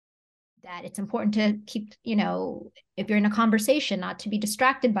that it's important to keep, if you're in a conversation, not to be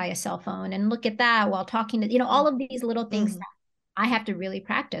distracted by a cell phone and look at that while talking to, all of these little things Mm-hmm. that I have to really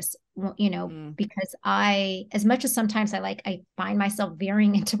practice, Mm. because as much as sometimes I find myself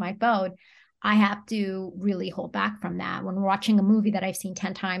veering into my phone, I have to really hold back from that when we're watching a movie that I've seen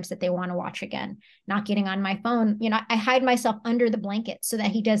 10 times that they want to watch again, not getting on my phone. I hide myself under the blanket so that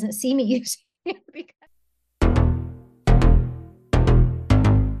he doesn't see me using it because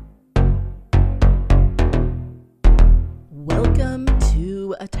Welcome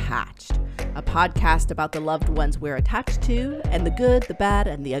to Attached, a podcast about the loved ones we're attached to and the good, the bad,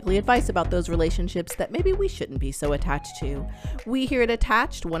 and the ugly advice about those relationships that maybe we shouldn't be so attached to. We here at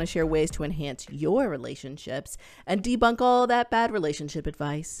Attached want to share ways to enhance your relationships and debunk all that bad relationship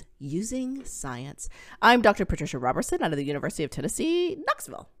advice using science. I'm Dr. Patricia Robertson out of the University of Tennessee,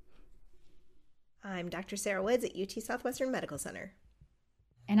 Knoxville. I'm Dr. Sarah Woods at UT Southwestern Medical Center.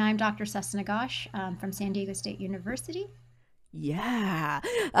 And I'm Dr. Sasna Ghosh from San Diego State University. Yeah.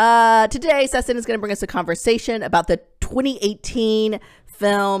 Today, Sesson is going to bring us a conversation about the 2018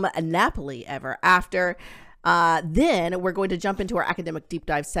 film Napoli Ever After. Then we're going to jump into our academic deep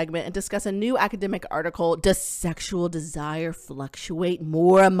dive segment and discuss a new academic article. Does sexual desire fluctuate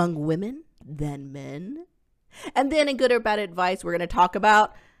more among women than men? And then in good or bad advice, we're going to talk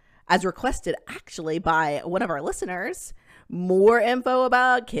about, as requested actually by one of our listeners, more info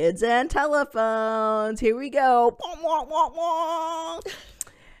about kids and telephones. Here we go.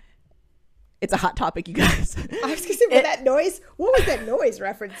 It's a hot topic, you guys. I was going to say, what was that noise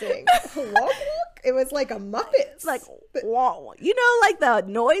referencing? Walk, walk? It was like a Muppets. Like, like the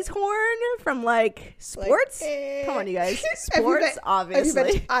noise horn from like sports? Come on, you guys. Sports, obviously. Have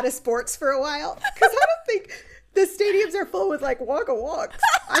you been out of sports for a while? Because I don't think the stadiums are full with like walks.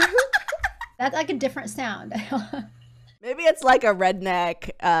 That's like a different sound. Maybe it's like a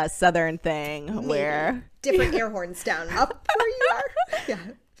redneck southern thing. Maybe. Where different air horns down up where you are. Yeah.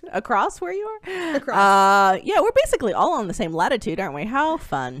 Across where you are? Across. Yeah, we're basically all on the same latitude, aren't we? How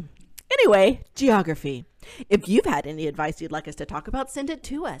fun. Anyway, geography. If you've had any advice you'd like us to talk about, send it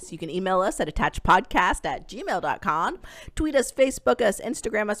to us. You can email us at attachedpodcast@gmail.com, tweet us, Facebook us,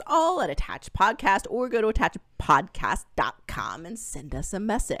 Instagram us, all at attachedpodcast, or go to attachedpodcast.com and send us a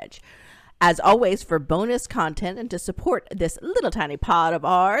message. As always, for bonus content and to support this little tiny pod of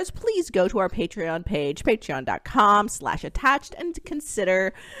ours, please go to our Patreon page, patreon.com/attached, and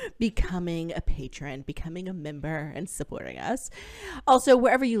consider becoming a patron, becoming a member, and supporting us. Also,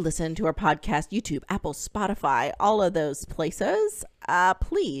 wherever you listen to our podcast, YouTube, Apple, Spotify, all of those places,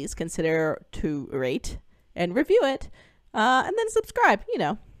 please consider to rate and review it, and then subscribe,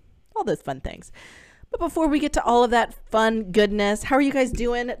 all those fun things. But before we get to all of that fun goodness, how are you guys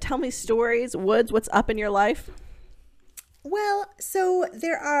doing? Tell me stories. Woods, what's up in your life? Well, so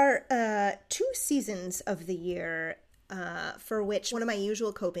there are 2 seasons of the year for which one of my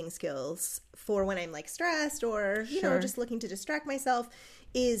usual coping skills for when I'm like stressed or, just looking to distract myself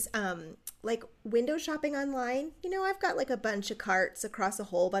is like window shopping online. I've got like a bunch of carts across a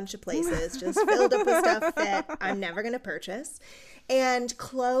whole bunch of places just filled up with stuff that I'm never going to purchase. And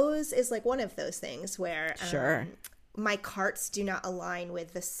clothes is like one of those things where my carts do not align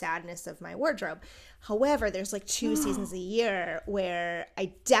with the sadness of my wardrobe. However, there's like 2 seasons a year where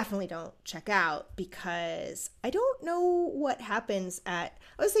I definitely don't check out because I don't know what happens at,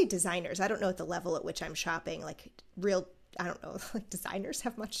 I would say designers. I don't know at the level at which I'm shopping, like I don't know, like designers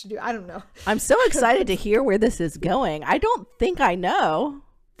have much to do. I don't know. I'm so excited to hear where this is going. I don't think I know.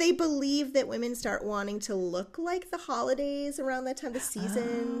 They believe that women start wanting to look like the holidays around that time, the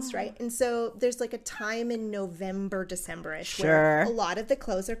seasons, right? And so there's like a time in November, December-ish where a lot of the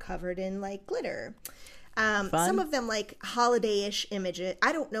clothes are covered in like glitter. Some of them like holiday-ish images.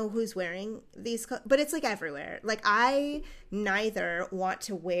 I don't know who's wearing these, but it's like everywhere. Like I neither want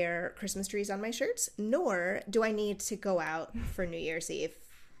to wear Christmas trees on my shirts, nor do I need to go out for New Year's Eve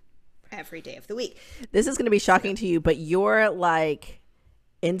every day of the week. This is going to be shocking to you, but you're like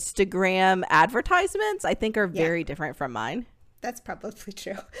Instagram advertisements, I think, are very different from mine. That's probably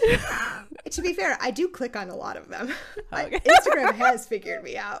true. To be fair, I do click on a lot of them. Okay. Instagram has figured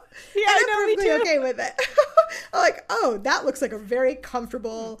me out. Yeah, and I know, me too. I'm okay with it. I'm like, oh, that looks like a very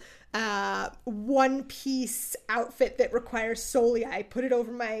comfortable one-piece outfit that requires solely I put it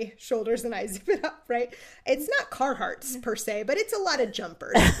over my shoulders and I zip it up, right? It's not Carhartts per se, but it's a lot of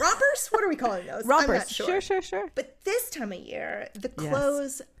jumpers. Rompers? What are we calling those? Rompers. I'm not sure. Sure. But this time of year, the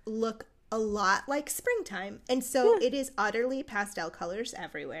clothes look a lot like springtime. And so it is utterly pastel colors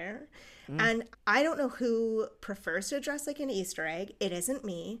everywhere. And I don't know who prefers to dress like an Easter egg. It isn't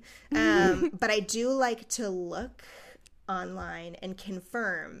me. But I do like to look online and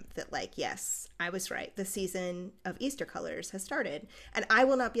confirm that, like, yes, I was right. The season of Easter colors has started, and I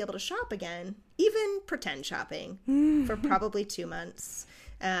will not be able to shop again, even pretend shopping, for probably 2 months.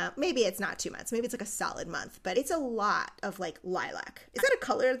 Maybe it's not 2 months. Maybe it's like a solid month, but it's a lot of like lilac. Is that a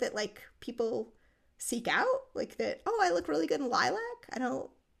color that like people seek out? Like that, oh, I look really good in lilac? I don't.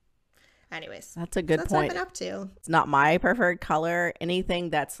 Anyways. That's a good that's point. what I've been up to. It's not my preferred color. Anything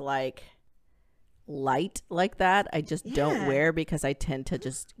that's like light like that, I just don't wear because I tend to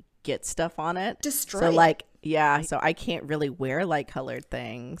just get stuff on it. Destroy so it. like, yeah, so I can't really wear light colored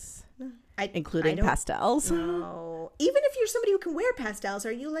things. Including pastels. No. Even if you're somebody who can wear pastels,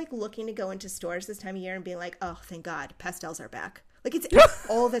 are you like looking to go into stores this time of year and being like, oh, thank God, pastels are back? Like, it's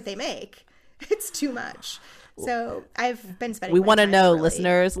all that they make. It's too much. So I've been spending. We want to know, really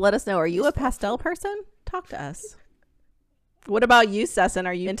listeners. Let us know. Are you a pastel person? Talk to us. What about you, Cecin?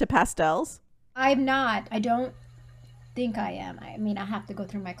 Are you into pastels? I'm not. I don't think I am. I mean, I have to go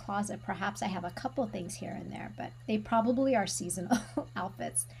through my closet. Perhaps I have a couple things here and there, but they probably are seasonal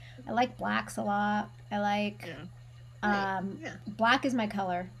outfits. I like blacks a lot. I like black is my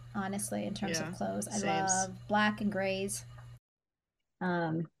color, honestly, in terms of clothes. I love black and grays.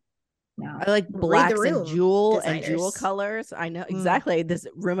 No. I like blacks and jewel designers. And jewel colors. I know exactly. This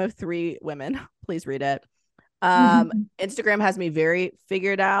room of 3 women. Please read it. Instagram has me very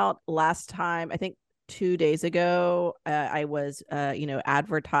figured out. Last time, I think 2 days ago, I was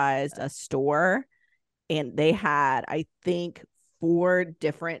advertised a store, and they had, I think, 4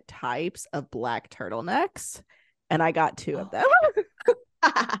 different types of black turtlenecks, and I got 2 of them.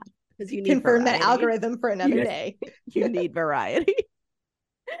 Because you need confirm variety. That algorithm for another day. You need variety.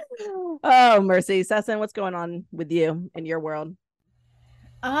 Oh, mercy. Cecin, what's going on with you in your world?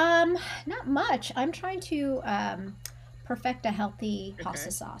 Not much. I'm trying to perfect a healthy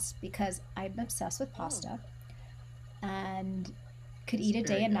pasta sauce because I'm obsessed with pasta and could eat it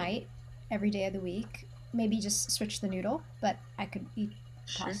day and night, every day of the week. Maybe just switch the noodle, but I could eat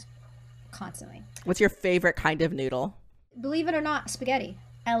pasta constantly. What's your favorite kind of noodle? Believe it or not, spaghetti.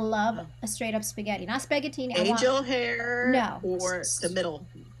 I love a straight up spaghetti, not spaghettini. Angel hair, no, or the middle.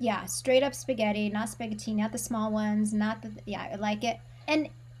 Yeah, straight up spaghetti, not spaghettini, not the small ones, not the I like it. And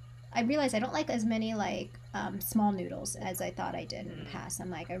I realized I don't like as many like small noodles as I thought I did in the past. I'm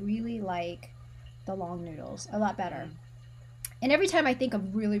like, I really like the long noodles a lot better. And every time I think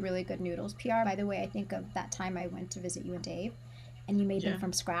of really, really good noodles, PR, by the way, I think of that time I went to visit you and Dave, and you made them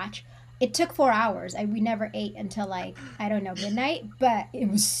from scratch. It took 4 hours. We never ate until like, I don't know, midnight, but it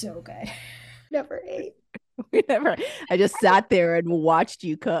was so good. Never ate. I just sat there and watched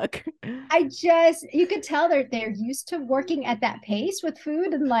you cook. You could tell they're used to working at that pace with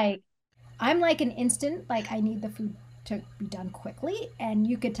food, and like, I'm like an instant, like I need the food to be done quickly, and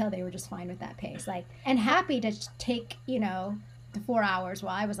you could tell they were just fine with that pace, like, and happy to take, the 4 hours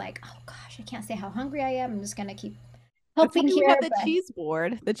while I was like, oh gosh, I can't say how hungry I am. I'm just gonna keep helping here. We have the cheese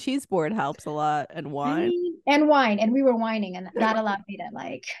board. The cheese board helps a lot, and wine. And we were whining, and that allowed me to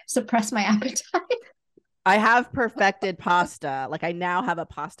like suppress my appetite. I have perfected pasta. Like, I now have a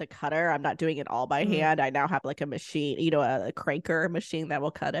pasta cutter. I'm not doing it all by hand. I now have like a machine, a cranker machine that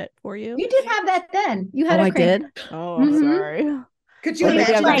will cut it for you. You did have that then. You had a cranker. I did? Oh, I'm sorry. Could you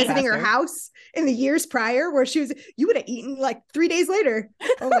imagine visiting her house in the years prior where you would have eaten like 3 days later?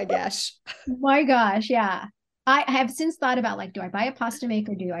 Oh my gosh. My gosh, yeah. I have since thought about like, do I buy a pasta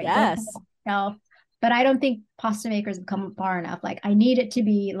maker? Do I? Yes. But I don't think pasta makers have come far enough. Like, I need it to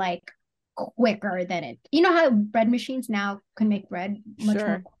be like quicker than it. You know how bread machines now can make bread much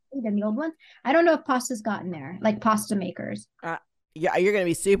more quickly than the old ones? I don't know if pasta's gotten there, like pasta makers. Yeah, you're going to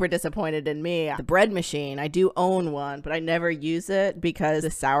be super disappointed in me. The bread machine, I do own one, but I never use it because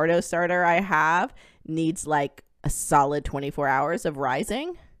the sourdough starter I have needs like a solid 24 hours of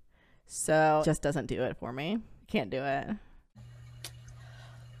rising. So it just doesn't do it for me. Can't do it.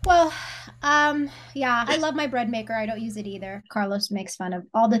 Well, yeah, I love my bread maker. I don't use it either. Carlos makes fun of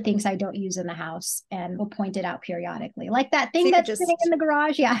all the things I don't use in the house and will point it out periodically. Like that thing that's sitting in the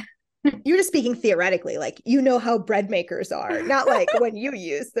garage. Yeah. You're just speaking theoretically, like, how bread makers are, not like when you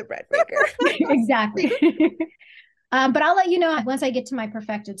use the bread maker. Exactly. But I'll let you know once I get to my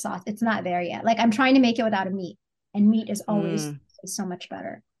perfected sauce. It's not there yet. Like, I'm trying to make it without a meat, and meat is always so much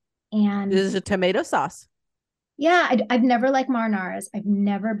better. And this is a tomato sauce. Yeah, I've never liked marinara's. I've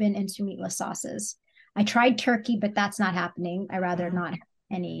never been into meatless sauces. I tried turkey, but that's not happening. I rather not have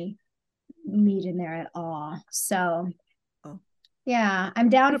any meat in there at all. So, yeah, I'm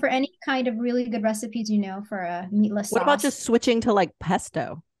down for any kind of really good recipes, for a meatless sauce. What about just switching to like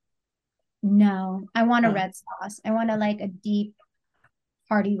pesto? No, I want a red sauce. I want a deep,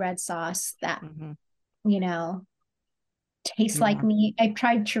 hearty red sauce that, taste like meat. I've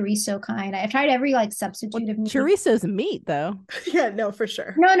tried chorizo kind. I've tried every like substitute of meat. Chorizo's meat, though. Yeah, no, for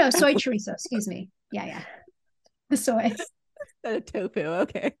sure. No, soy chorizo. Excuse me. Yeah. The soy. Tofu.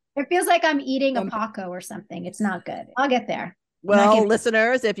 Okay. It feels like I'm eating a Paco or something. It's not good. I'll get there. Well,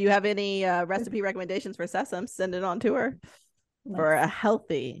 listeners, if you have any recipe recommendations for sesame, send it on to her for a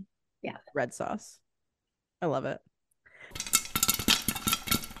healthy red sauce. I love it.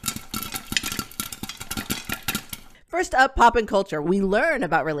 First up, pop and culture. We learn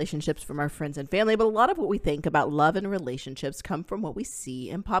about relationships from our friends and family, but a lot of what we think about love and relationships come from what we see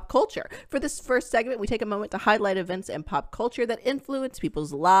in pop culture. For this first segment, we take a moment to highlight events in pop culture that influence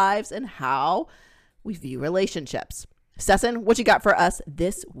people's lives and how we view relationships. Sesson, what you got for us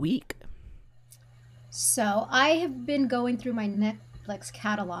this week? So I have been going through my Netflix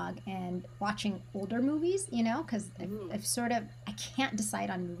catalog and watching older movies, because I can't decide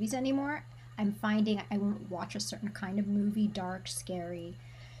on movies anymore. I'm finding I won't watch a certain kind of movie, dark, scary,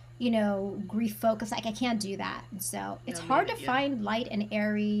 grief focused. Like I can't do that. So it's hard to find light and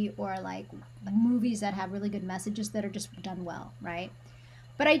airy or like movies that have really good messages that are just done well, right?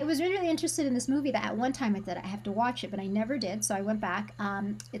 But I was really interested in this movie that at one time I said I have to watch it, but I never did. So I went back.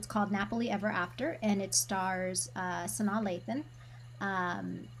 It's called Nappily Ever After, and it stars Sanaa Lathan.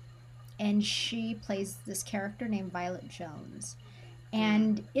 And she plays this character named Violet Jones.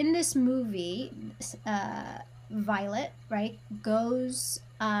 And in this movie, Violet, right, goes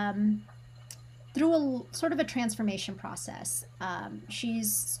through a sort of a transformation process. She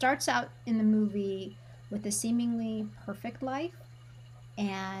starts out in the movie with a seemingly perfect life.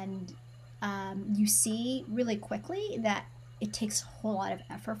 And you see really quickly that it takes a whole lot of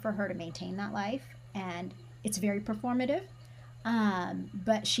effort for her to maintain that life. And it's very performative.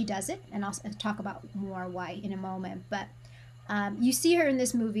 But she does it. And I'll talk about more why in a moment. But you see her in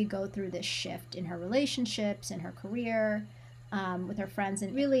this movie go through this shift in her relationships, in her career, with her friends,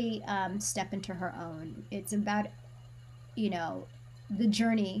 and really step into her own. It's about, the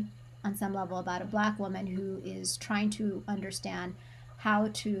journey on some level about a Black woman who is trying to understand how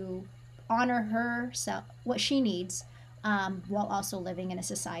to honor herself, what she needs, while also living in a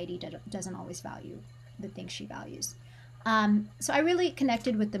society that doesn't always value the things she values. So I really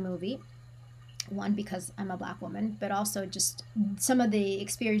connected with the movie. One, because I'm a Black woman, but also just some of the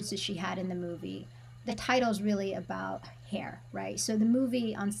experiences she had in the movie. The title is really about hair, right? So the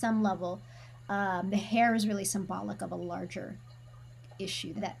movie, on some level, the hair is really symbolic of a larger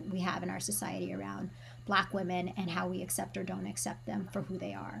issue that we have in our society around Black women and how we accept or don't accept them for who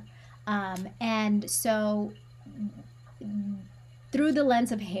they are. And so through the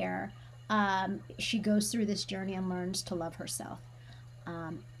lens of hair, she goes through this journey and learns to love herself.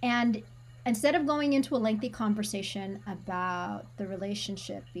 And instead of going into a lengthy conversation about the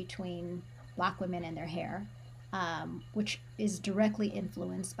relationship between Black women and their hair, which is directly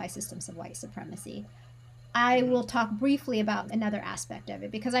influenced by systems of white supremacy, I will talk briefly about another aspect of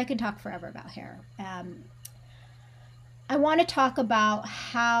it, because I can talk forever about hair. I want to talk about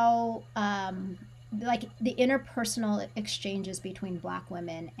how like the interpersonal exchanges between Black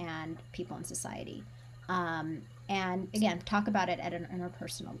women and people in society. And again, talk about it at an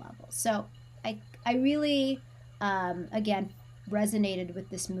interpersonal level. So I really, again, resonated with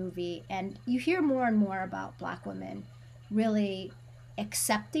this movie. And you hear more and more about Black women really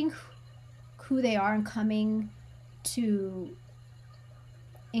accepting who they are and coming to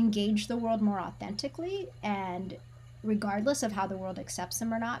engage the world more authentically, and regardless of how the world accepts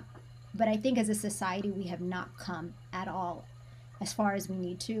them or not. But I think as a society, we have not come at all as far as we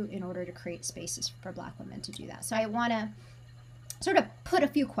need to in order to create spaces for Black women to do that. So I want to sort of put a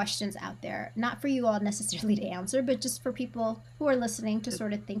few questions out there, not for you all necessarily to answer, but just for people who are listening to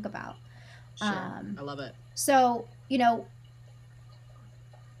sort of think about. Sure. I love it. So,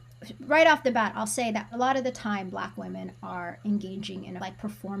 right off the bat, I'll say that a lot of the time Black women are engaging in a like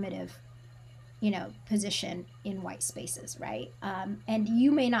performative, position in white spaces, right? And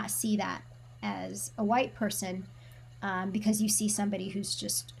you may not see that as a white person, because you see somebody who's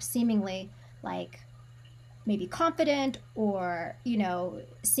just seemingly like maybe confident or,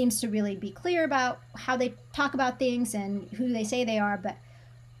 seems to really be clear about how they talk about things and who they say they are. But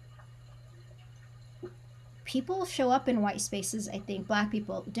people show up in white spaces, I think, Black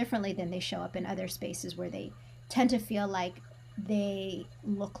people, differently than they show up in other spaces where they tend to feel like they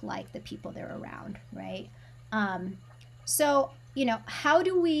look like the people they're around, right? So, how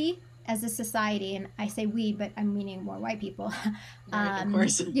do we, as a society, and I say we, but I'm meaning more white people. Right, of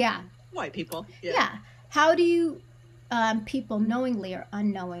course. Yeah. White people. Yeah. How do you people knowingly or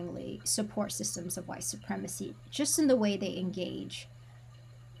unknowingly support systems of white supremacy just in the way they engage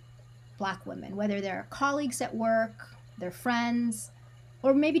Black women, whether they're colleagues at work their friends,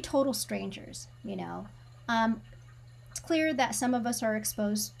 or maybe total strangers, you know. It's clear that some of us are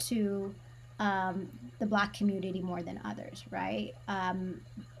exposed to the Black community more than others, right?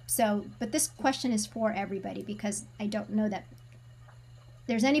 But this question is for everybody, because I don't know that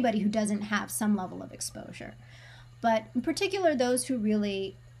there's anybody who doesn't have some level of exposure. But in particular, those who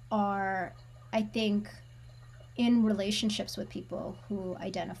really are, I think, in relationships with people who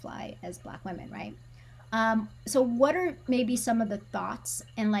identify as Black women, right? So what are maybe some of the thoughts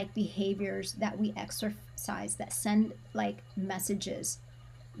and like behaviors that we exercise that send like messages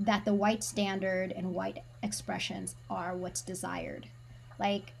that the white standard and white expressions are what's desired?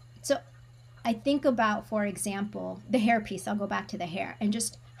 Like, so I think about, for example, the hair piece. I'll go back to the hair, and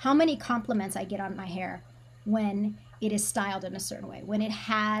just how many compliments I get on my hair when it is styled in a certain way, when it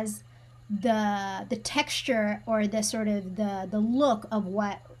has the texture or the sort of the look of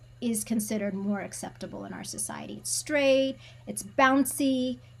what is considered more acceptable in our society. It's straight, it's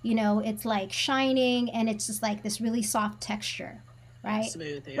bouncy, you know, it's like shining, and it's just like this really soft texture, right?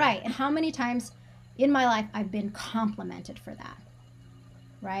 Smooth, yeah. Right. And how many times in my life I've been complimented for that,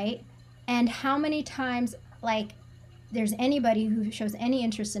 right? And how many times, like, there's anybody who shows any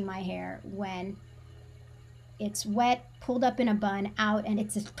interest in my hair when it's wet, pulled up in a bun, out, and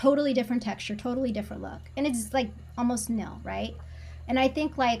it's a totally different texture, totally different look. And it's like almost nil, right? And I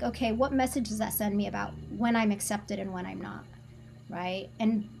think like, okay, what message does that send me about when I'm accepted and when I'm not, right?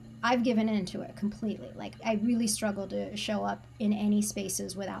 And I've given into it completely. Like, I really struggle to show up in any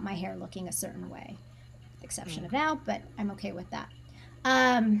spaces without my hair looking a certain way. Exception of now, but I'm okay with that.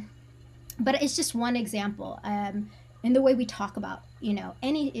 But it's just one example. In the way we talk about, you know,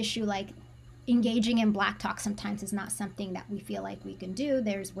 any issue, like engaging in Black talk sometimes is not something that we feel like we can do.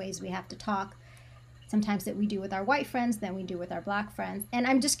 There's ways we have to talk. Sometimes that we do with our white friends, than we do with our Black friends. And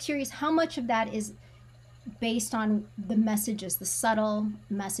I'm just curious how much of that is based on the messages, the subtle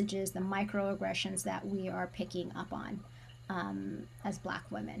messages, the microaggressions that we are picking up on as Black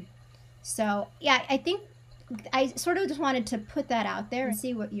women. So yeah, I think I sort of just wanted to put that out there and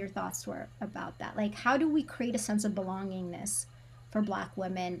see what your thoughts were about that. Like, how do we create a sense of belongingness for Black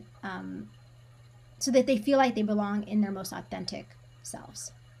women so that they feel like they belong in their most authentic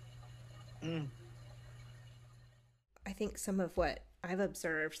selves? I think some of what I've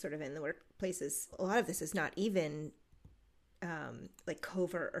observed sort of in the workplaces, a lot of this is not even like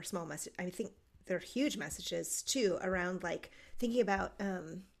covert or small message. I think there are huge messages too around like thinking about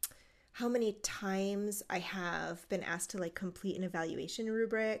how many times I have been asked to like complete an evaluation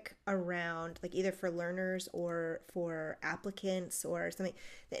rubric around like either for learners or for applicants or something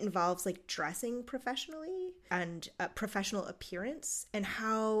that involves like dressing professionally and professional appearance, and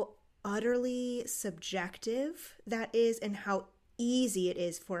how utterly subjective that is, and how easy it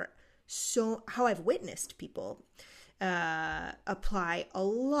is for how I've witnessed people apply a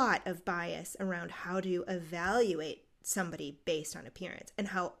lot of bias around how to evaluate somebody based on appearance, and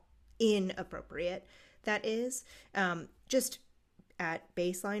how inappropriate that is, just at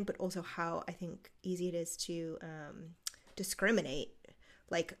baseline, but also how I think easy it is to discriminate,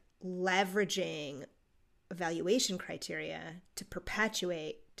 like leveraging evaluation criteria to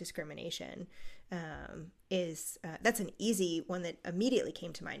perpetuate discrimination is that's an easy one that immediately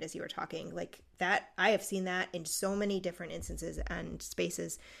came to mind as you were talking. Like that, I have seen that in so many different instances and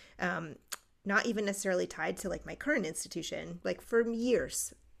spaces, not even necessarily tied to like my current institution, like for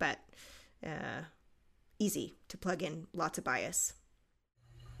years, but easy to plug in lots of bias.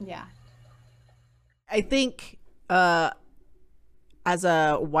 Yeah. I think as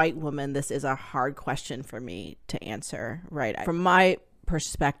a white woman, this is a hard question for me to answer, right? From my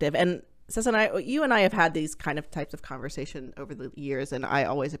perspective, and Ceci, you and I have had these kind of types of conversation over the years, and I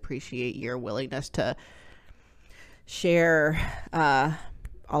always appreciate your willingness to share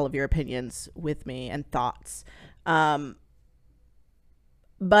all of your opinions with me and thoughts. But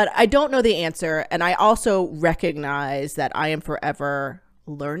I don't know the answer, and I also recognize that I am forever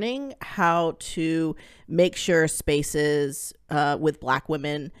learning how to make sure spaces with Black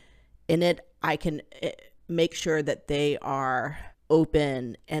women in it, I can make sure that they are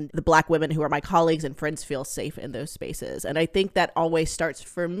open and the Black women who are my colleagues and friends feel safe in those spaces. And I think that always starts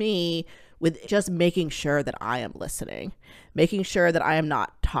for me with just making sure that I am listening, making sure that I am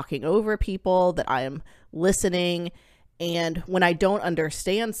not talking over people, that I am listening. And when I don't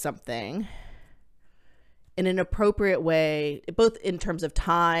understand something, in an appropriate way, both in terms of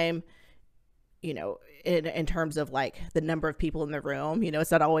time, you know, in terms of like the number of people in the room, you know,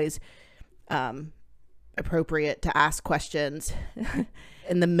 it's not always appropriate to ask questions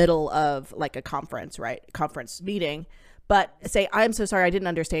in the middle of like a conference, right? Conference meeting, but say, I'm so sorry, I didn't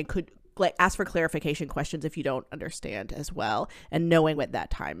understand. ask for clarification questions if you don't understand as well, and knowing what that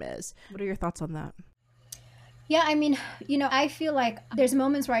time is. What are your thoughts on that? Yeah, I mean, I feel like there's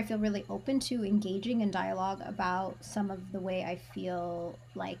moments where I feel really open to engaging in dialogue about some of the way I feel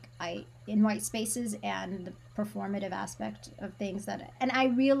like in white spaces and the performative aspect of things and I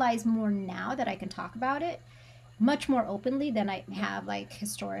realize more now that I can talk about it much more openly than I have like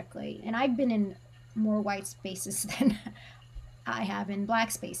historically. And I've been in more white spaces than I have in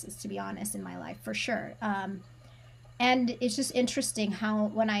Black spaces, to be honest, in my life, for sure. And it's just interesting how,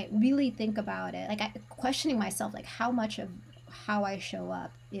 when I really think about it, like questioning myself, like how much of how I show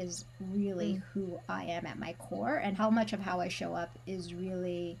up is really who I am at my core, and how much of how I show up is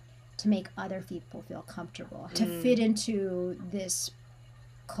really to make other people feel comfortable, to fit into this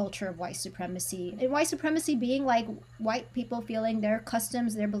culture of white supremacy. And white supremacy being like white people feeling their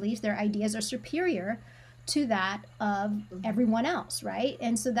customs, their beliefs, their ideas are superior to that of everyone else, right?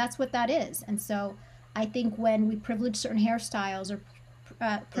 And so that's what that is. And so I think when we privilege certain hairstyles or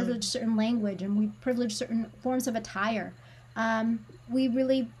privilege certain language, and we privilege certain forms of attire, we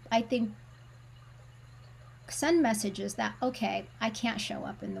really, I think, send messages that, okay, I can't show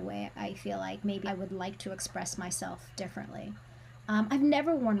up in the way I feel like maybe I would like to express myself differently. I've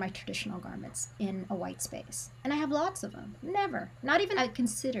never worn my traditional garments in a white space, and I have lots of them. Never. Not even I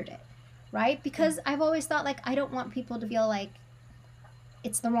considered it, right? Because I've always thought, like, I don't want people to feel like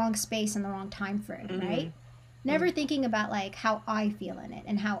it's the wrong space and the wrong time for it, right? Never thinking about like how I feel in it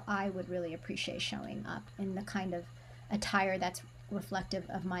and how I would really appreciate showing up in the kind of attire that's reflective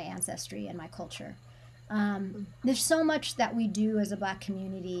of my ancestry and my culture. There's so much that we do as a Black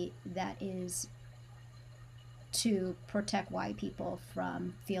community that is to protect white people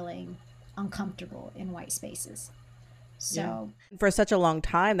from feeling uncomfortable in white spaces. So for such a long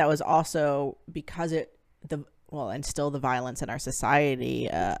time, that was also because and still the violence in our society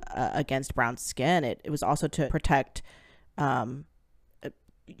against brown skin. It was also to protect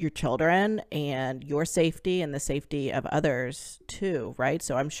your children and your safety and the safety of others too, right?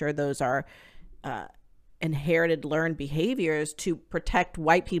 So I'm sure those are inherited, learned behaviors to protect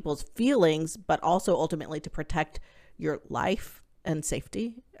white people's feelings, but also ultimately to protect your life and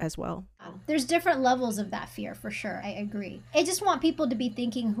safety as well. There's different levels of that fear, for sure. I agree. I just want people to be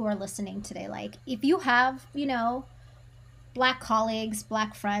thinking, who are listening today, like, if you have, Black colleagues,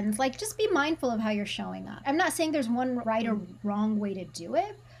 Black friends, like, just be mindful of how you're showing up. I'm not saying there's one right or wrong way to do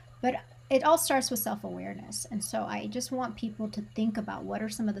it, but it all starts with self-awareness. And so I just want people to think about what are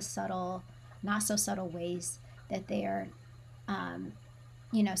some of the subtle, not so subtle ways that they are,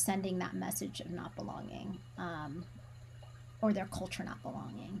 sending that message of not belonging, or their culture not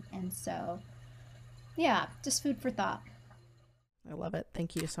belonging. And so, yeah, just food for thought. I love it.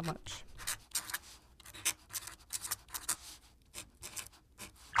 Thank you so much.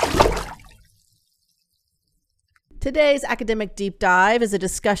 Today's academic deep dive is a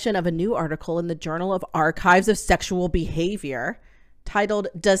discussion of a new article in the Journal of Archives of Sexual Behavior titled,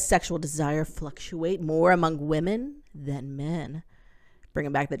 "Does Sexual Desire Fluctuate More Among Women Than Men?"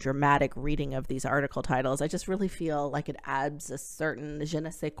 Bringing back the dramatic reading of these article titles, I just really feel like it adds a certain je ne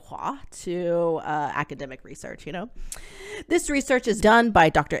sais quoi to academic research, This research is done by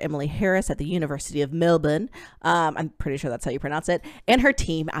Dr. Emily Harris at the University of Melbourne. I'm pretty sure that's how you pronounce it. And her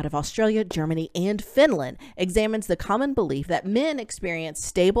team out of Australia, Germany, and Finland examines the common belief that men experience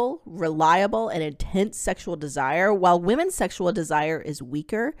stable, reliable, and intense sexual desire, while women's sexual desire is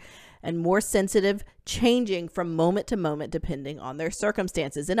weaker and more sensitive, changing from moment to moment depending on their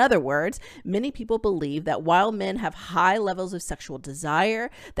circumstances. In other words, many people believe that while men have high levels of sexual desire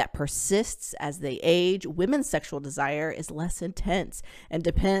that persists as they age, women's sexual desire is less intense and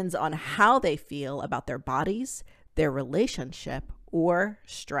depends on how they feel about their bodies, their relationship, or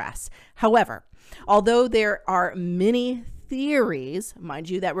stress. However, although there are many theories, mind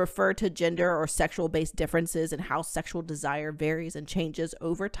you, that refer to gender or sexual-based differences and how sexual desire varies and changes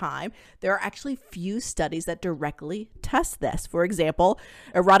over time, there are actually few studies that directly test this. For example,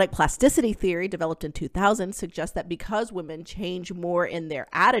 erotic plasticity theory, developed in 2000, suggests that because women change more in their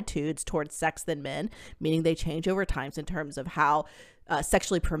attitudes towards sex than men, meaning they change over time in terms of how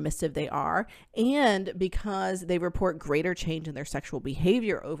sexually permissive they are, and because they report greater change in their sexual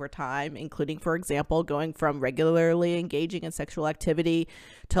behavior over time, including, for example, going from regularly engaging in sexual activity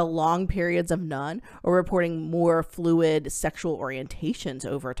to long periods of none, or reporting more fluid sexual orientations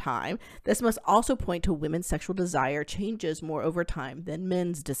over time. This must also point to women's sexual desire changes more over time than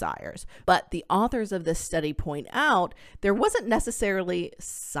men's desires. But the authors of this study point out there wasn't necessarily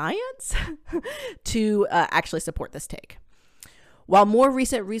science to actually support this take. While more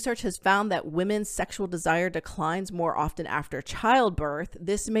recent research has found that women's sexual desire declines more often after childbirth,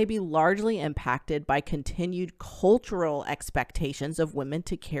 this may be largely impacted by continued cultural expectations of women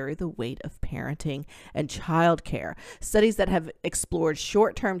to carry the weight of parenting and childcare. Studies that have explored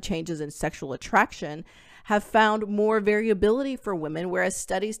short-term changes in sexual attraction have found more variability for women, whereas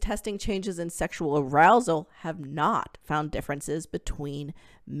studies testing changes in sexual arousal have not found differences between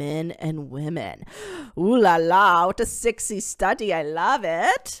men and women. Ooh la la, what a sexy study. I love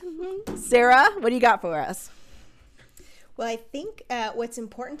it. Sarah, what do you got for us? Well, I think what's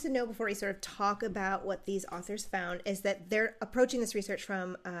important to know before we sort of talk about what these authors found is that they're approaching this research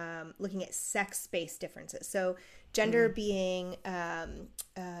from looking at sex-based differences. So gender being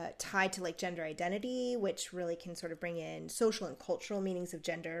tied to like gender identity, which really can sort of bring in social and cultural meanings of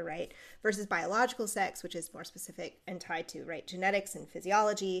gender, right? Versus biological sex, which is more specific and tied to, right, genetics and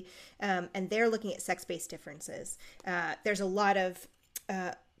physiology. And they're looking at sex-based differences. There's a lot of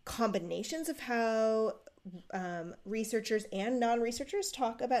combinations of how researchers and non-researchers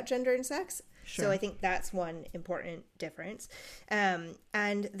talk about gender and sex. Sure. So I think that's one important difference.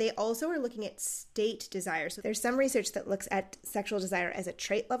 And they also are looking at state desire. So there's some research that looks at sexual desire as a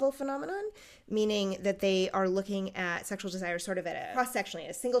trait level phenomenon, meaning that they are looking at sexual desire sort of at a cross-sectionally, at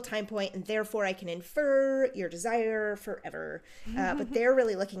a single time point, and therefore I can infer your desire forever. But they're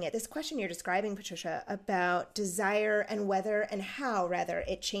really looking at this question you're describing, Patricia, about desire and whether and how, rather,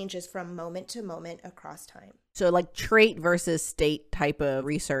 it changes from moment to moment across time. So like trait versus state type of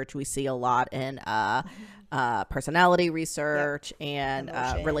research we see a lot in personality research and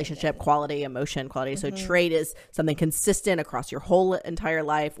relationship quality, emotion quality. So trait is something consistent across your whole entire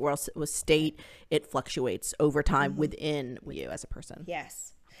life, or else with state, it fluctuates over time within you as a person.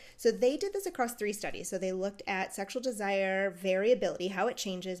 Yes. So they did this across 3 studies. So they looked at sexual desire variability, how it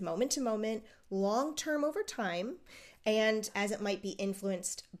changes moment to moment, long-term over time, and as it might be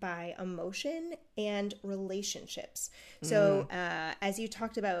influenced by emotion and relationships. So as you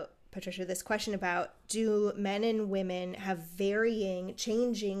talked about, Patricia, this question about do men and women have varying,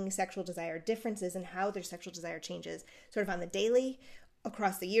 changing sexual desire differences and how their sexual desire changes sort of on the daily,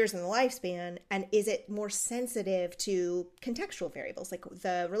 across the years and the lifespan, and is it more sensitive to contextual variables like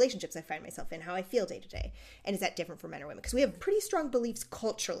the relationships I find myself in, how I feel day to day, and is that different for men or women? Because we have pretty strong beliefs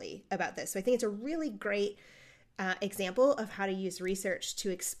culturally about this. So I think it's a really great example of how to use research to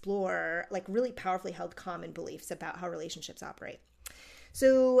explore like really powerfully held common beliefs about how relationships operate.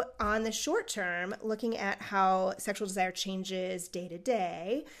 So on the short term, looking at how sexual desire changes day to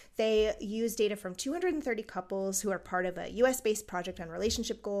day, they use data from 230 couples who are part of a US-based project on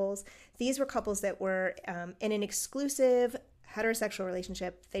relationship goals. These were couples that were in an exclusive heterosexual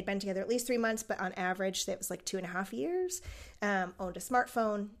relationship. They'd been together at least 3 months, but on average, it was like 2.5 years, owned a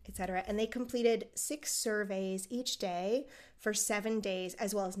smartphone, etc. And they completed 6 surveys each day for 7 days,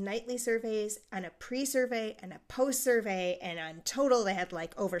 as well as nightly surveys and a pre-survey and a post-survey. And on total, they had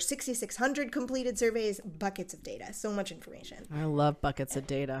like over 6,600 completed surveys, buckets of data, so much information. I love buckets of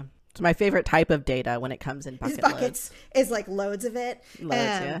data. It's my favorite type of data when it comes in buckets. Is like loads of it.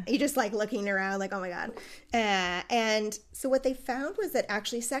 Yeah. You just like looking around like, oh my God. And so what they found was that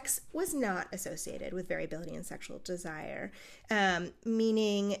actually sex was not associated with variability in sexual desire,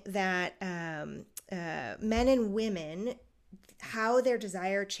 meaning that men and women, how their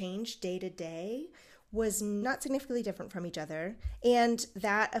desire changed day to day was not significantly different from each other. And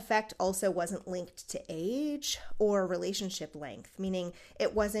that effect also wasn't linked to age or relationship length, meaning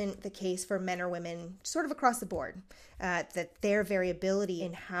it wasn't the case for men or women sort of across the board, that their variability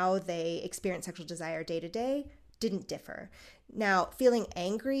in how they experience sexual desire day to day didn't differ. Now, feeling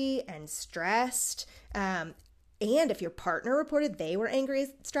angry and stressed, and if your partner reported they were angry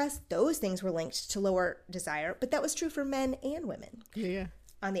and stressed, those things were linked to lower desire, but that was true for men and women. Yeah.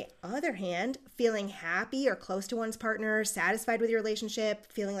 On the other hand, feeling happy or close to one's partner, satisfied with your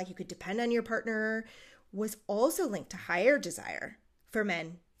relationship, feeling like you could depend on your partner was also linked to higher desire for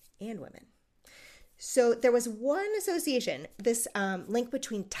men and women. So there was one association, this link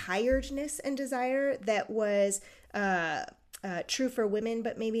between tiredness and desire that was true for women,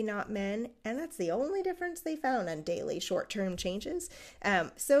 but maybe not men. And that's the only difference they found on daily short-term changes.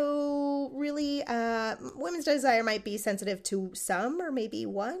 So really, women's desire might be sensitive to some or maybe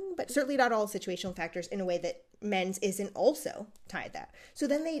one, but certainly not all situational factors in a way that men's isn't also tied that. So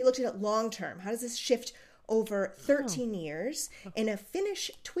then they looked at it long-term. How does this shift over 13 years in a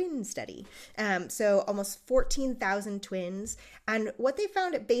Finnish twin study? So almost 14,000 twins. And what they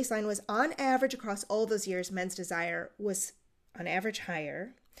found at baseline was on average across all those years, men's desire was on average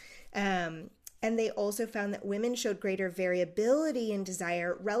higher. And they also found that women showed greater variability in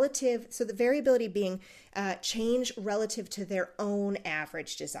desire relative, so the variability being change relative to their own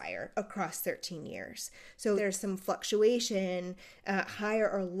average desire across 13 years. So there's some fluctuation, higher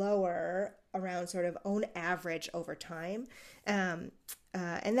or lower, around sort of own average over time. And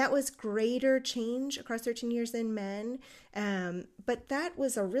that was greater change across 13 years than men. But that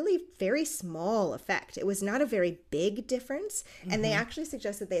was a really very small effect. It was not a very big difference. And they actually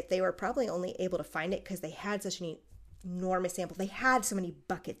suggested that they were probably only able to find it because they had such an enormous sample. They had so many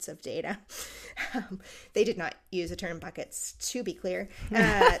buckets of data. They did not use the term buckets, to be clear.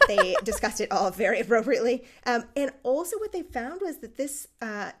 They discussed it all very appropriately. And also what they found was that this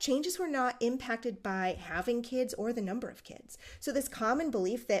changes were not impacted by having kids or the number of kids. So this common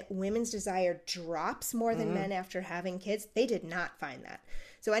belief that women's desire drops more than men after having kids, they did not find that.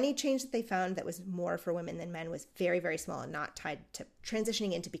 So any change that they found that was more for women than men was very, very small and not tied to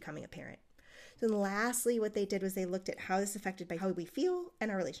transitioning into becoming a parent. Then lastly, what they did was they looked at how this affected by how we feel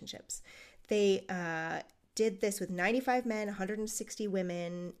and our relationships. They did this with 95 men, 160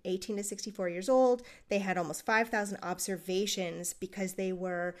 women, 18 to 64 years old. They had almost 5,000 observations because they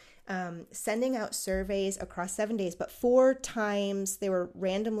were sending out surveys across 7 days, but 4 times, they were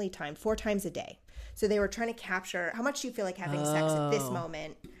randomly timed, 4 times a day. So they were trying to capture how much you feel like having sex at this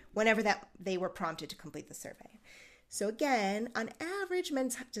moment, whenever that they were prompted to complete the survey. So again, on average,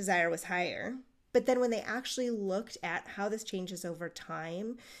 men's desire was higher. But then when they actually looked at how this changes over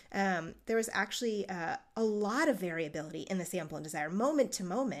time, there was actually a lot of variability in the sample and desire. Moment to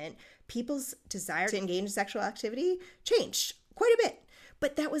moment, people's desire to engage in sexual activity changed quite a bit.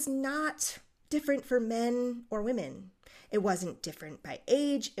 But that was not different for men or women. It wasn't different by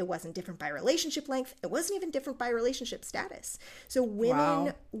age. It wasn't different by relationship length. It wasn't even different by relationship status. So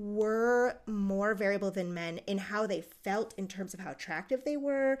women were more variable than men in how they felt in terms of how attractive they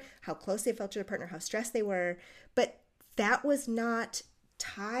were, how close they felt to their partner, how stressed they were. But that was not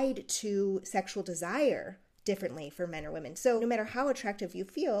tied to sexual desire differently for men or women. So no matter how attractive you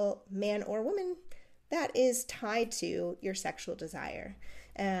feel, man or woman, that is tied to your sexual desire.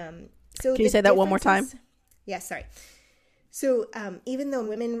 So can you say that one more time? Yes, sorry. So even though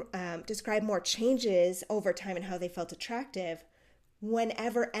women describe more changes over time in how they felt attractive,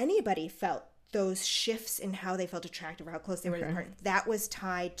 whenever anybody felt those shifts in how they felt attractive or how close they were to their partner, that was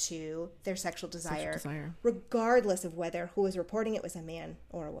tied to their sexual desire, regardless of whether who was reporting it was a man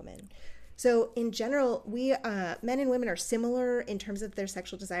or a woman. So in general, we men and women are similar in terms of their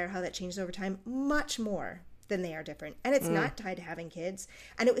sexual desire, how that changes over time, much more than they are different. And it's not tied to having kids.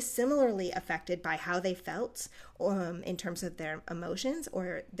 And it was similarly affected by how they felt in terms of their emotions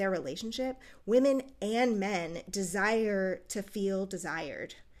or their relationship. Women and men desire to feel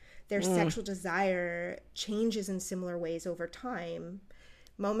desired. Their sexual desire changes in similar ways over time,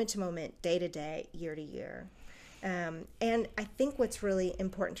 moment to moment, day to day, year to year. And I think what's really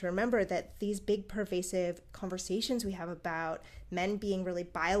important to remember that these big pervasive conversations we have about men being really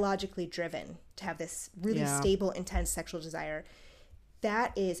biologically driven to have this really stable, intense sexual desire,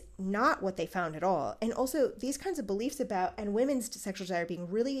 that is not what they found at all. And also these kinds of beliefs about, and women's sexual desire being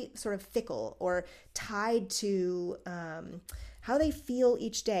really sort of fickle or tied to how they feel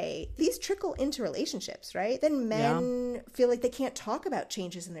each day, these trickle into relationships, right? Then men feel like they can't talk about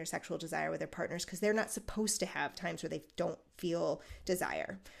changes in their sexual desire with their partners because they're not supposed to have times where they don't feel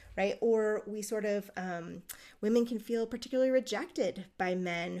desire, right? Or we sort of, women can feel particularly rejected by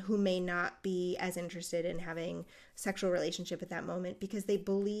men who may not be as interested in having sexual relationship at that moment because they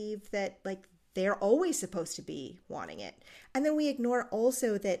believe that like they're always supposed to be wanting it. And then we ignore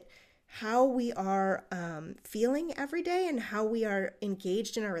also that how we are feeling every day and how we are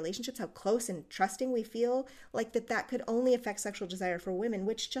engaged in our relationships, how close and trusting we feel, like that could only affect sexual desire for women,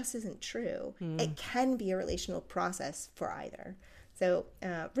 which just isn't true. It can be a relational process for either. So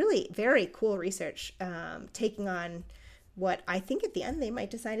really very cool research taking on what I think at the end they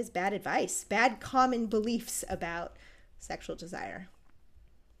might decide is bad advice, bad common beliefs about sexual desire.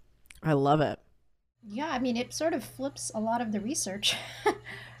 I love it. Yeah, I mean, it sort of flips a lot of the research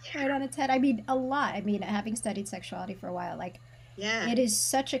right on its head. I mean, a lot. I mean, having studied sexuality for a while, like, it is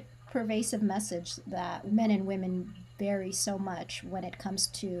such a pervasive message that men and women vary so much when it comes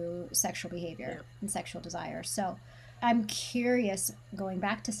to sexual behavior and sexual desire. So I'm curious, going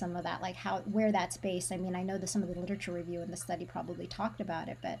back to some of that, like where that's based. I mean, I know that some of the literature review in the study probably talked about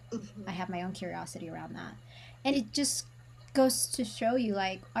it, but I have my own curiosity around that. And it just goes to show you,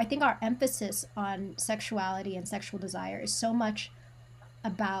 like, I think our emphasis on sexuality and sexual desire is so much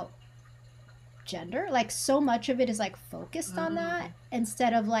about gender. Like, so much of it is like focused on that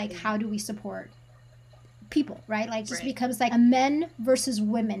instead of like, how do we support people, right? Like just becomes like a men versus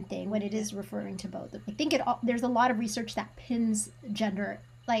women thing when it is referring to both. I think there's a lot of research that pins gender,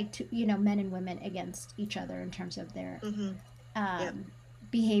 like to, men and women against each other in terms of their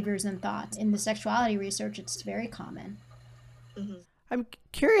behaviors and thoughts. In the sexuality research, it's very common. I'm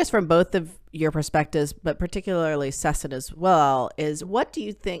curious from both of your perspectives, but particularly Sesson as well, is what do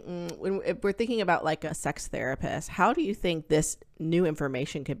you think, if we're thinking about like a sex therapist, how do you think this new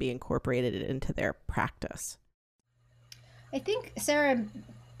information could be incorporated into their practice? I think Sarah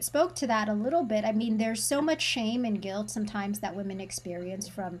spoke to that a little bit. I mean, there's so much shame and guilt sometimes that women experience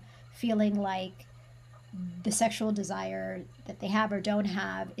from feeling like the sexual desire that they have or don't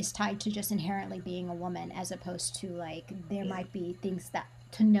have is tied to just inherently being a woman, as opposed to like there might be things that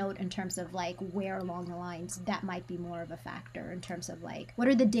to note in terms of like where along the lines that might be more of a factor in terms of like what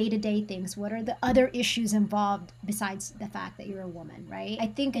are the day-to-day things, what are the other issues involved besides the fact that you're a woman, right? I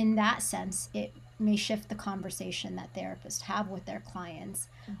think in that sense it may shift the conversation that therapists have with their clients.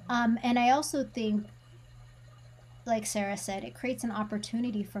 And I also think, like Sarah said, it creates an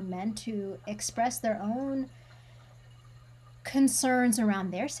opportunity for men to express their own concerns around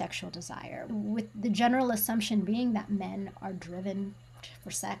their sexual desire, with the general assumption being that men are driven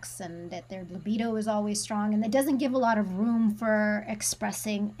for sex and that their libido is always strong, and it doesn't give a lot of room for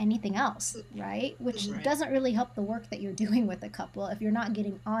expressing anything else, right? Which doesn't really help the work that you're doing with a couple if you're not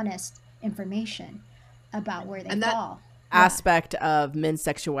getting honest information about where they fall. Aspect of men's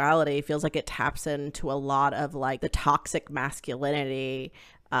sexuality feels like it taps into a lot of like the toxic masculinity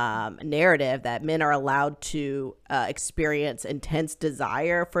narrative that men are allowed to experience intense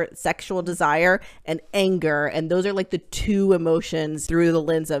desire for sexual desire and anger, and those are like the two emotions through the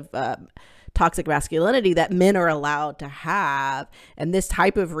lens of toxic masculinity that men are allowed to have. And this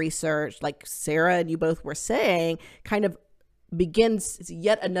type of research, like Sarah and you both were saying, kind of begins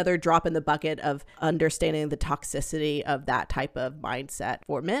yet another drop in the bucket of understanding the toxicity of that type of mindset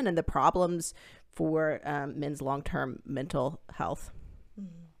for men and the problems for men's long-term mental health.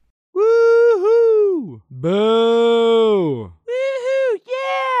 Woohoo! Boo! Woohoo!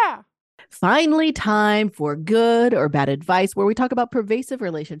 Yeah! Finally, time for good or bad advice, where we talk about pervasive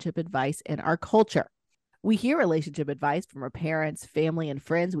relationship advice in our culture. We hear relationship advice from our parents, family, and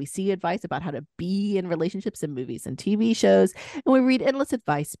friends. We see advice about how to be in relationships in movies and TV shows. And we read endless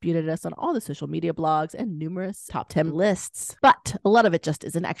advice spewed at us on all the social media blogs and numerous top 10 lists. But a lot of it just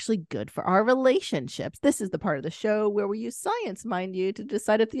isn't actually good for our relationships. This is the part of the show where we use science, mind you, to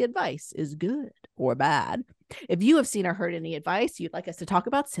decide if the advice is good or bad. If you have seen or heard any advice you'd like us to talk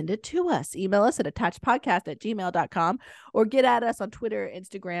about, send it to us. Email us at attachedpodcast@gmail.com or get at us on Twitter,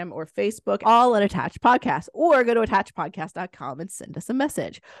 Instagram, or Facebook, all at Attached Podcast, or go to attachedpodcast.com and send us a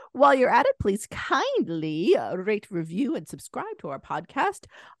message. While you're at it, please kindly rate, review, and subscribe to our podcast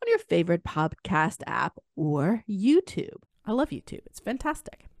on your favorite podcast app or YouTube. I love YouTube. It's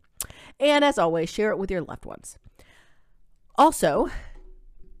fantastic. And as always, share it with your loved ones. Also,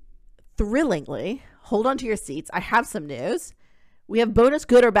 thrillingly, hold on to your seats. I have some news. We have bonus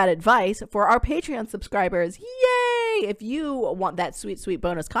good or bad advice for our Patreon subscribers. Yay! If you want that sweet, sweet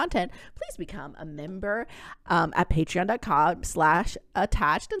bonus content, please become a member at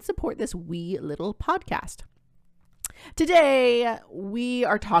patreon.com/attached and support this wee little podcast. Today, we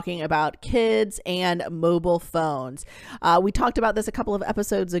are talking about kids and mobile phones. We talked about this a couple of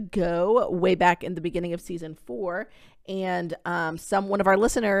episodes ago, way back in the beginning of season 4. And one of our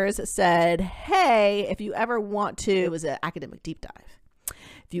listeners said, hey, if you ever want to, it was an academic deep dive.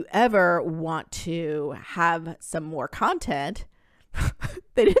 If you ever want to have some more content,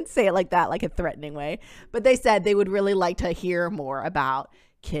 they didn't say it like that, like a threatening way, but they said they would really like to hear more about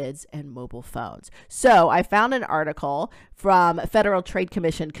kids and mobile phones. So I found an article from Federal Trade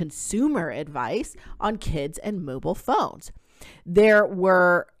Commission Consumer Advice on kids and mobile phones. There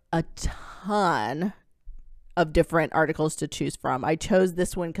were a ton of different articles to choose from. I chose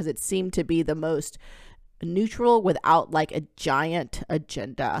this one because it seemed to be the most neutral without like a giant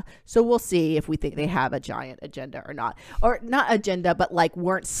agenda. So we'll see if we think they have a giant agenda or not. Or not agenda, but like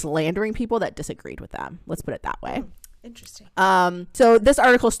weren't slandering people that disagreed with them. Let's put it that way. Interesting. So this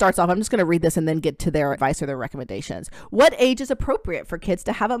article starts off, I'm just going to read this and then get to their advice or their recommendations. What age is appropriate for kids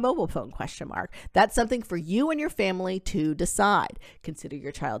to have a mobile phone? ? That's something for you and your family to decide. Consider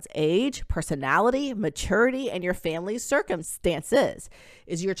your child's age, personality, maturity, and your family's circumstances.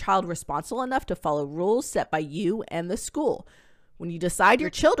 Is your child responsible enough to follow rules set by you and the school? When you decide your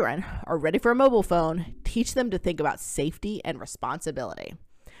children are ready for a mobile phone, teach them to think about safety and responsibility.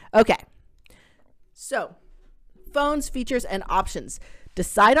 Okay. So, phones, features, and options.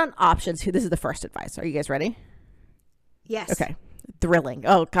 Decide on options. This is the first advice. Are you guys ready? Yes. Okay. thrilling.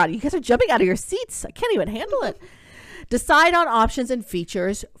 Oh God, you guys are jumping out of your seats. I can't even handle it. Decide on options and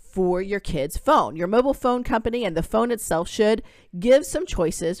features for your kid's phone. Your mobile phone company and the phone itself should give some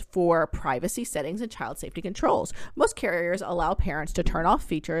choices for privacy settings and child safety controls. Most carriers allow parents to turn off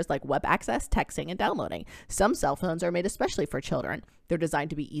features like web access, texting, and downloading. Some cell phones are made especially for children. They're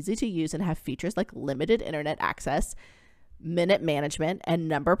designed to be easy to use and have features like limited internet access, minute management, and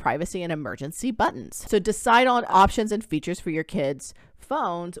number privacy and emergency buttons. So decide on options and features for your kids'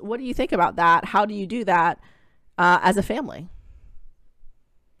 phones. What do you think about that? How do you do that as a family?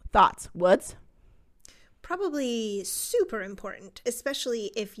 Thoughts, Woods? Probably super important,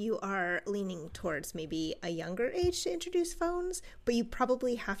 especially if you are leaning towards maybe a younger age to introduce phones, but you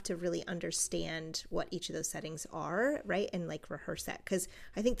probably have to really understand what each of those settings are, right? And like rehearse that. Because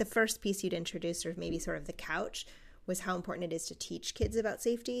I think the first piece you'd introduce, or maybe sort of the couch, was how important it is to teach kids about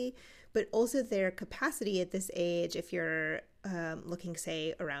safety, but also their capacity at this age, if you're looking,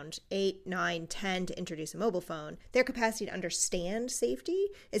 say, around 8, 9, 10 to introduce a mobile phone, their capacity to understand safety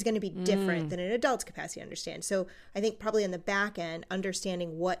is going to be different than an adult's capacity to understand. So I think probably on the back end,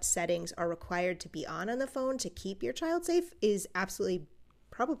 understanding what settings are required to be on the phone to keep your child safe is absolutely,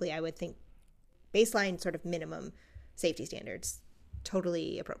 probably, I would think, baseline sort of minimum safety standards.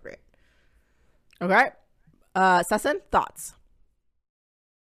 Totally appropriate. Okay. Sesson, thoughts?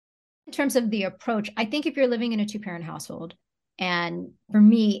 In terms of the approach, I think if you're living in a 2-parent household, and for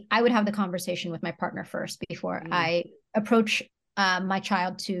me, I would have the conversation with my partner first before I approach my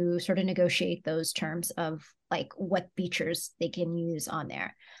child to sort of negotiate those terms of like what features they can use on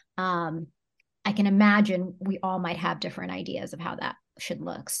there. I can imagine we all might have different ideas of how that should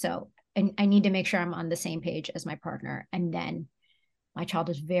look. So I need to make sure I'm on the same page as my partner. And then my child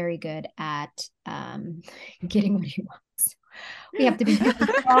is very good at getting what he wants. We have to be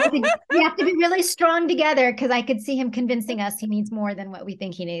really strong together, because I could see him convincing us he needs more than what we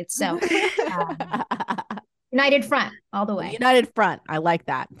think he needs. So united front all the way. United front. I like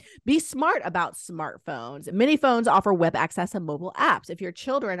that. Be smart about smartphones. Many phones offer web access and mobile apps. If your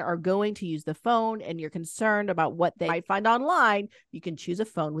children are going to use the phone and you're concerned about what they might find online, you can choose a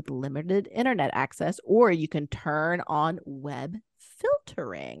phone with limited internet access, or you can turn on web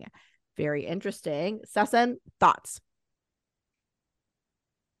filtering. Very interesting. Sesson, thoughts?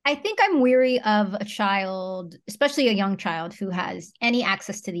 I think I'm weary of a child, especially a young child, who has any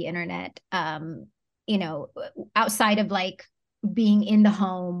access to the internet, outside of like being in the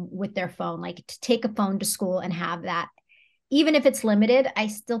home with their phone, like to take a phone to school and have that. Even if it's limited, I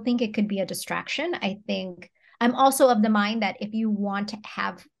still think it could be a distraction. I think I'm also of the mind that if you want to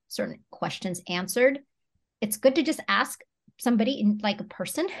have certain questions answered, it's good to just ask somebody, like a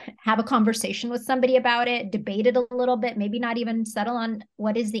person, have a conversation with somebody about it, debate it a little bit, maybe not even settle on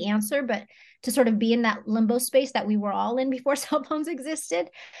what is the answer, but to sort of be in that limbo space that we were all in before cell phones existed.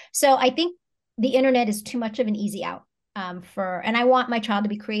 So I think the internet is too much of an easy out and I want my child to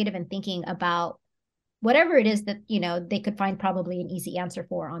be creative and thinking about whatever it is that, they could find probably an easy answer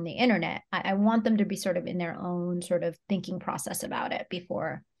for on the internet. I want them to be sort of in their own sort of thinking process about it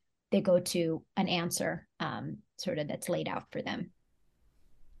before they go to an answer sort of that's laid out for them.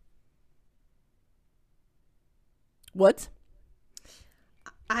 What?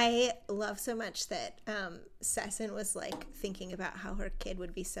 I love so much that Sesson was like thinking about how her kid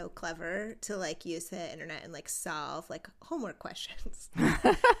would be so clever to like use the internet and like solve like homework questions.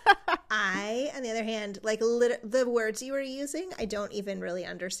 I, on the other hand, like the words you were using, I don't even really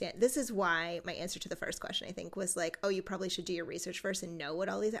understand. This is why my answer to the first question, I think, was like, oh, you probably should do your research first and know what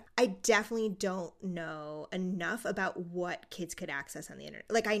all these are. I definitely don't know enough about what kids could access on the internet.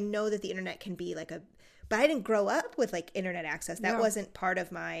 Like, I know that the internet can be like but I didn't grow up with like internet access. That wasn't part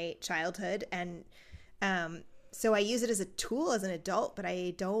of my childhood. And so I use it as a tool as an adult, but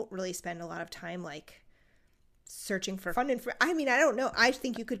I don't really spend a lot of time like searching for fun. I mean, I don't know. I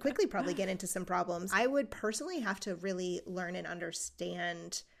think you could quickly probably get into some problems. I would personally have to really learn and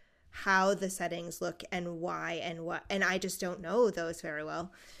understand how the settings look and why and what. And I just don't know those very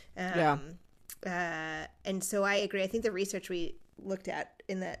well. And so I agree. I think the research we looked at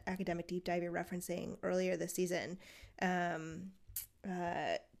in the academic deep dive you're referencing earlier this season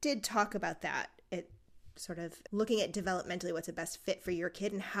did talk about that. It sort of looking at developmentally what's the best fit for your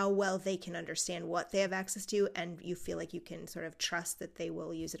kid and how well they can understand what they have access to, and you feel like you can sort of trust that they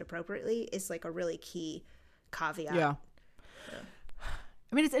will use it appropriately is like a really key caveat. Yeah.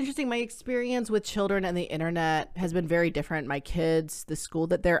 I mean, it's interesting. My experience with children and the internet has been very different. My kids, the school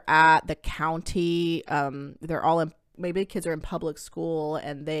that they're at, the county, they're all in, maybe kids are in public school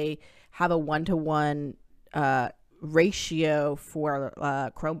and they have a one-to-one ratio for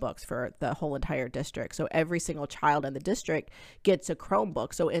Chromebooks for the whole entire district. So every single child in the district gets a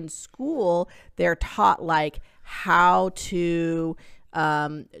Chromebook. So in school, they're taught like how to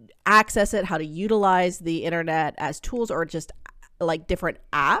access it, how to utilize the internet as tools or just like different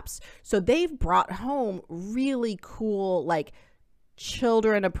apps. So they've brought home really cool, like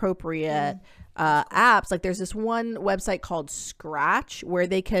children appropriate apps. Like there's this one website called Scratch where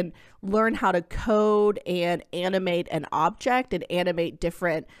they can learn how to code and animate an object and animate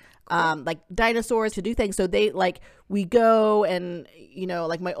different like dinosaurs to do things. So they like, we go and, you know,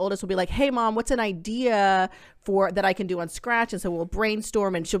 like my oldest will be like, hey mom, what's an idea for that I can do on Scratch? And so we'll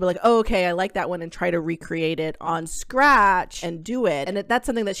brainstorm and she'll be like, oh, okay, I like that one, and try to recreate it on Scratch and do it. And that's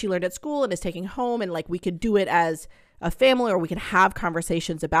something that she learned at school and is taking home. And like, we could do it as a family, or we can have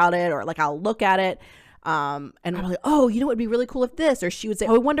conversations about it, or like I'll look at it. And I'm like, oh, you know what would be really cool if this, or she would say,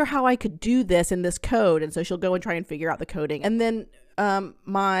 oh, I wonder how I could do this in this code. And so she'll go and try and figure out the coding. And then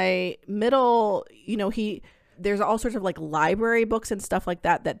my middle, you know, there's all sorts of like library books and stuff like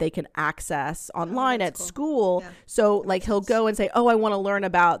that that they can access online at school. Yeah. So like he'll go and say, oh, I want to learn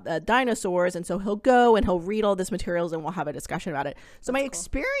about dinosaurs. And so he'll go and he'll read all this materials and we'll have a discussion about it. So my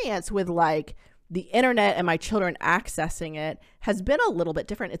experience with like the internet and my children accessing it has been a little bit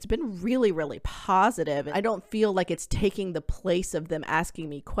different. It's been really, really positive. I don't feel like it's taking the place of them asking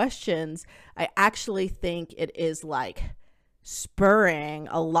me questions. I actually think it is like spurring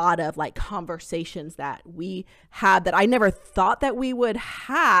a lot of like conversations that we had that I never thought that we would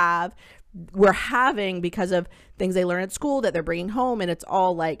have. We're having because of things they learn at school that they're bringing home, and it's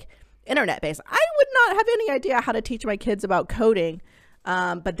all like internet based. I would not have any idea how to teach my kids about coding.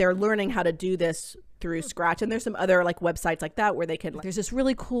 But they're learning how to do this through Scratch. And there's some other like websites like that where they can, there's this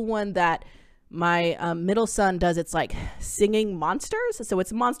really cool one that my middle son does. It's like singing monsters. So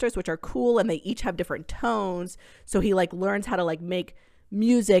it's monsters, which are cool, and they each have different tones. So he like learns how to like make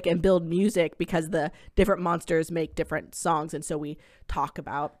music and build music because the different monsters make different songs. And so we talk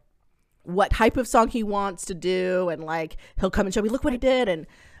about what type of song he wants to do. And like, he'll come and show me, look what he did. And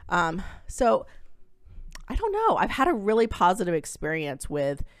so I don't know. I've had a really positive experience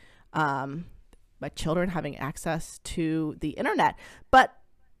with my children having access to the internet, but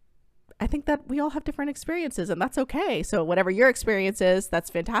I think that we all have different experiences, and that's okay. So whatever your experience is, that's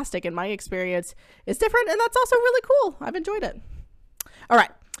fantastic. And my experience is different, and that's also really cool. I've enjoyed it. All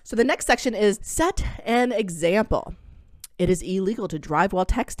right. So the next section is set an example. It is illegal to drive while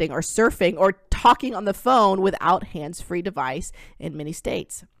texting or surfing or talking on the phone without hands-free device in many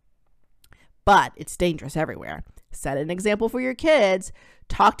states. But it's dangerous everywhere. Set an example for your kids.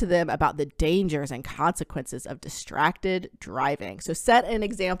 Talk to them about the dangers and consequences of distracted driving. So set an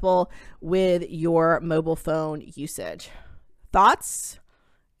example with your mobile phone usage. Thoughts?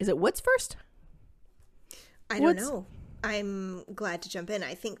 Is it Woods first? I don't know. I'm glad to jump in.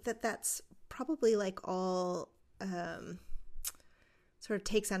 I think that that's probably like all sort of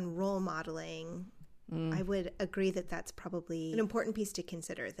takes on role modeling. I would agree that that's probably an important piece to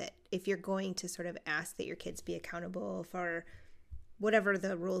consider, that if you're going to sort of ask that your kids be accountable for whatever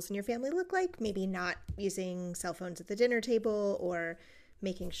the rules in your family look like, maybe not using cell phones at the dinner table, or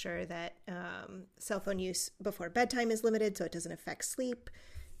making sure that cell phone use before bedtime is limited so it doesn't affect sleep,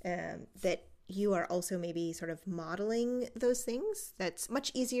 that you are also maybe sort of modeling those things. That's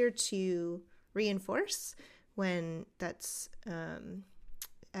much easier to reinforce when that's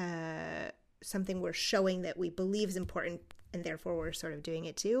something we're showing that we believe is important, and therefore we're sort of doing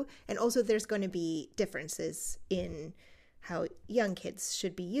it too. And also there's going to be differences in how young kids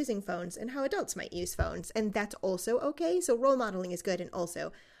should be using phones and how adults might use phones, and that's also okay. So role modeling is good. And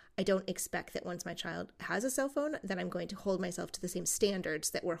also, I don't expect that once my child has a cell phone that I'm going to hold myself to the same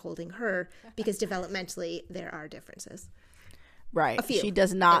standards that we're holding her, because developmentally there are differences. Right. She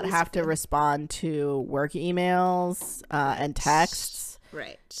does not have to respond to work emails and texts.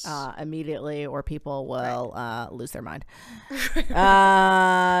 Right. Immediately, or people will lose their mind.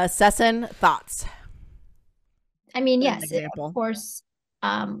 Sesson, thoughts? I mean, yes, of course,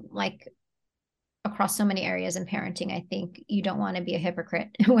 like across so many areas in parenting, I think you don't want to be a hypocrite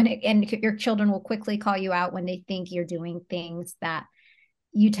and your children will quickly call you out when they think you're doing things that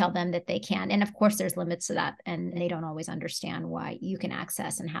you tell them that they can. And of course, there's limits to that, and they don't always understand why you can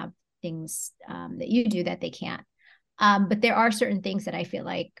access and have things that you do that they can't. But there are certain things that I feel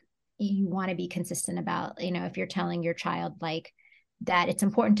like you want to be consistent about. You know, if you're telling your child like that it's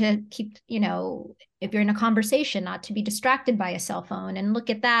important to keep, you know, if you're in a conversation, not to be distracted by a cell phone and look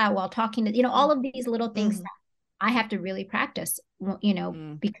at that while talking to, you know, all of these little things that I have to really practice, you know,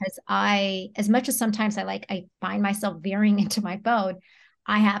 because as much as sometimes I find myself veering into my phone,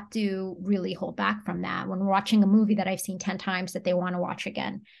 I have to really hold back from that. When we're watching a movie that I've seen 10 times that they want to watch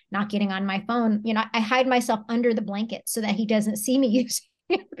again, not getting on my phone, I hide myself under the blanket so that he doesn't see me using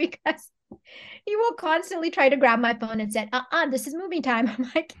it, because he will constantly try to grab my phone and say, this is movie time.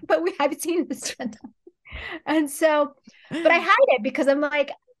 I'm like, but I've seen this 10 times. And so, but I hide it because I'm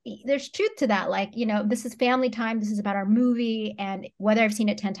like, there's truth to that. Like, this is family time. This is about our movie. And whether I've seen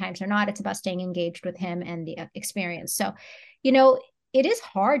it 10 times or not, it's about staying engaged with him and the experience. So, it is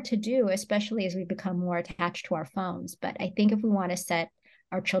hard to do, especially as we become more attached to our phones. But I think if we want to set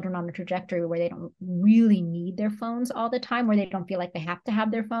our children on a trajectory where they don't really need their phones all the time, where they don't feel like they have to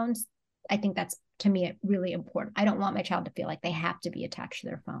have their phones, I think that's, to me, really important. I don't want my child to feel like they have to be attached to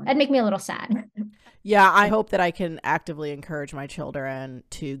their phone. That'd make me a little sad. Yeah, I hope that I can actively encourage my children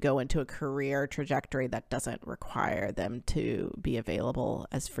to go into a career trajectory that doesn't require them to be available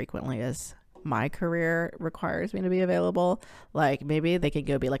as frequently as my career requires me to be available. Like, maybe they could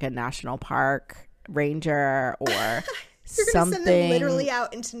go be like a national park ranger or You're something. Send them literally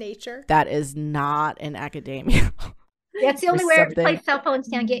out into nature. That is not in academia. That's the only place cell phones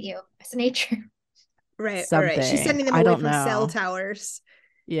can get you. It's nature. Right. Something. All right. She's sending them away from cell towers.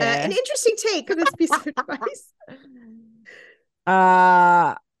 Yeah. An interesting take on this piece of advice.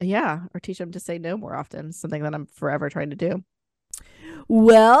 Yeah. Or teach them to say no more often. Something that I'm forever trying to do.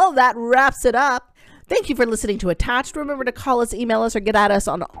 Well, that wraps it up. Thank you for listening to Attached. Remember to call us, email us, or get at us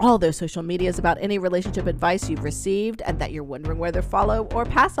on all those social medias about any relationship advice you've received and that you're wondering whether follow or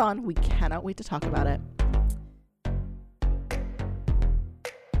pass on. We cannot wait to talk about it.